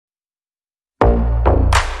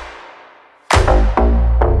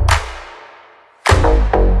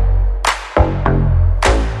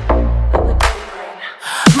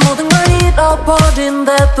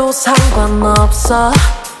버린데도 상관없어.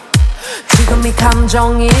 지금 이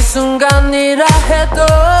감정이 순간이라 해도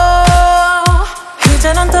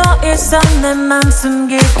이제는 더 이상 내 맘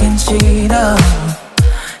숨기긴 싫어.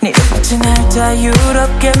 네 눈빛이 날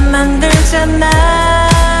자유롭게 만들잖아.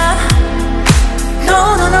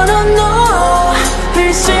 No no no no no,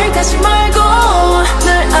 일식하지 말고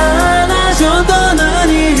날 안아줘도 난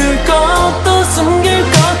잃을 것도 숨길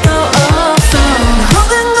것도 없어.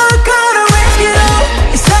 모든 걸 걸어 risk it all.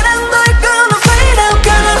 이 사랑 널 gonna fade out.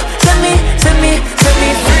 Gonna set me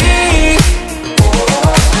free.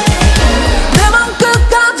 내 맘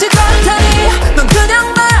끝까지 갈 테니 넌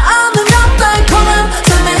그냥 날 안으면 돼. Come on,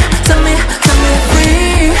 set me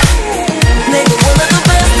free. 내가 원하는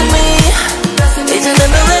best of me. 이제 난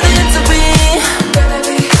ready to be.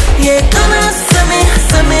 Yeah, gonna set me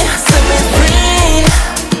free.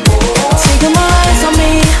 지금 all eyes on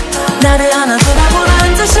me. 나를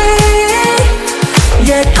안아주라고란 듯이.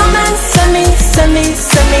 Yeah, come and set me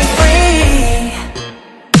free.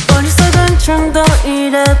 어리석은 정도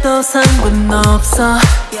이래도 상관없어.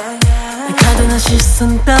 내 가둔한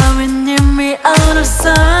시선 따윈 이미 out of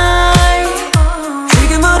sight.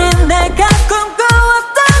 지금 우린 내가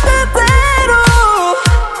꿈꿔왔던 그대로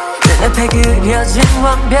눈앞에 그려진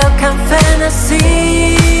완벽한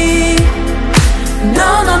fantasy.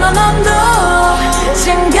 No no no no no,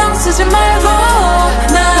 신경 쓰지 말고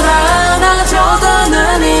날 안아줘도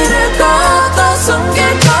난 잃을 것도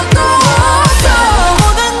숨길 것도 없어.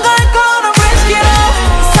 모든 걸 걸어 risk it all.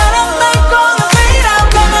 사랑 날 gonna fade out.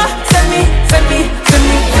 Gonna set me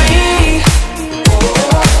free.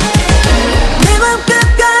 네 맘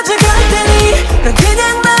끝까지 갈 테니 넌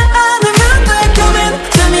그냥 날 안으면 돼. Come and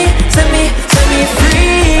set me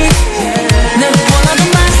free. 내가 원하는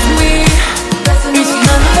best of me. 이제 난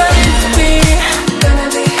ready to be.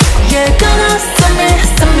 Yeah, gonna set me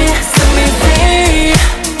free.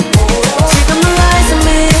 지금 all eyes on me.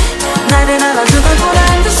 나를 안아주고 보란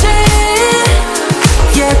듯이.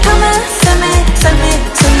 Yeah, come and set me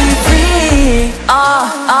free.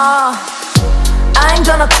 I'm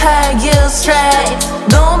gonna tell you straight.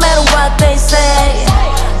 No matter what they say.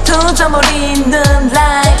 두 점을 잇는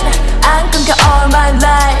line. 안 끊겨 all my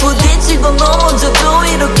life. 부딪히고 넘어져도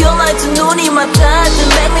일으켜 light 눈이 맞닿지.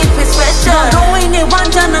 Make me feel special. 너로인해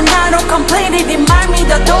완전한 나로 completed. 이 말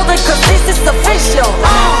믿어도 돼 cause this is official.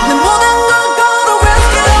 내 모든 걸 걸어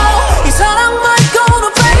risk it all. 이 사랑 말 gonna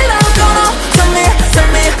fade out. Gonna set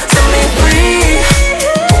me free.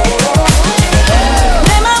 내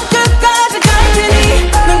맘 끝까지 갈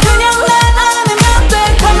테니 넌 그냥 날 안으면 돼.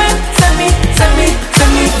 Come and set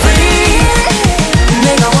me free.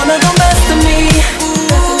 내가 원하던 best of me.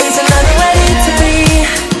 이제 난 ready to be.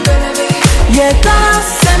 Yeah, gonna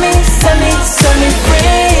set me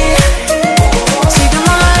free.